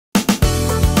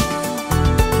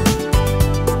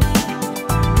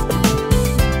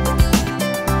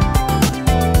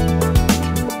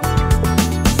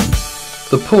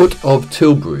The Port of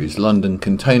Tilbury's London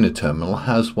Container Terminal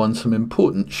has won some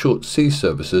important short sea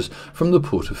services from the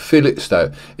Port of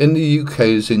Felixstowe in the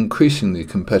UK's increasingly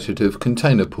competitive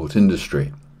container port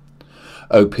industry.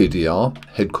 OPDR,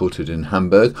 headquartered in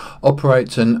Hamburg,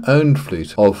 operates an owned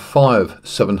fleet of 5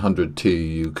 700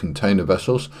 TEU container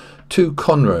vessels, 2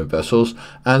 Conroe vessels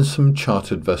and some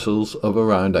chartered vessels of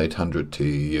around 800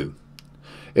 TEU.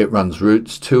 It runs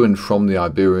routes to and from the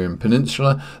Iberian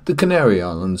peninsula, the Canary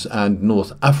Islands and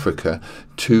North Africa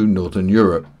to Northern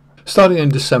Europe. Starting in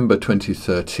December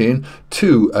 2013,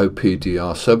 2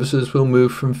 OPDR services will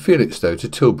move from Felixstowe to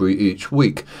Tilbury each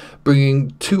week,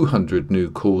 bringing 200 new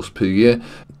calls per year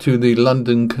to the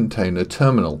London Container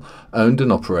Terminal, owned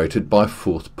and operated by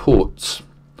Forth Ports.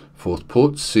 Forth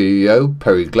Ports CEO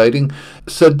Perry Glading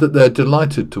said that they're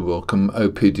delighted to welcome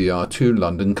OPDR to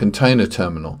London Container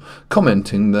Terminal,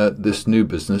 commenting that this new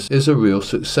business is a real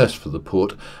success for the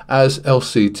port, as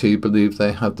LCT believe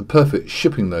they have the perfect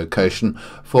shipping location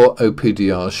for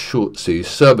OPDR's short sea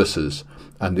services,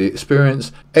 and the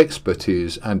experience,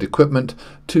 expertise and equipment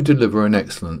to deliver an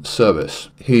excellent service.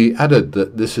 He added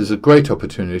that this is a great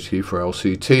opportunity for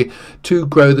LCT to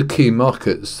grow the key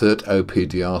markets that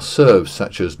OPDR serves,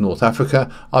 such as North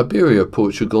Africa, Iberia,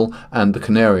 Portugal and the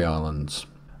Canary Islands.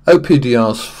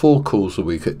 OPDR's 4 calls a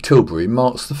week at Tilbury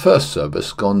marks the first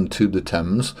service gone to the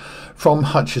Thames from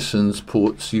Hutchison's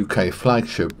Port's UK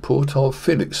flagship port of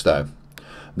Felixstowe.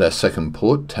 Their second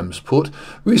port, Thames Port,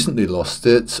 recently lost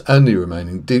its only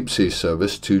remaining deep-sea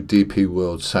service to DP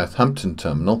World's Southampton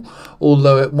terminal,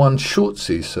 although it won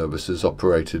short-sea services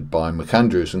operated by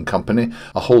McAndrews and Company,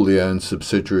 a wholly owned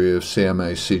subsidiary of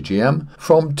CMA CGM,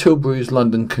 from Tilbury's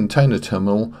London Container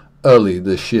Terminal early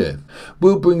this year.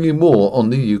 We'll bring you more on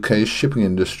the UK's shipping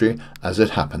industry as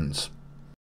it happens.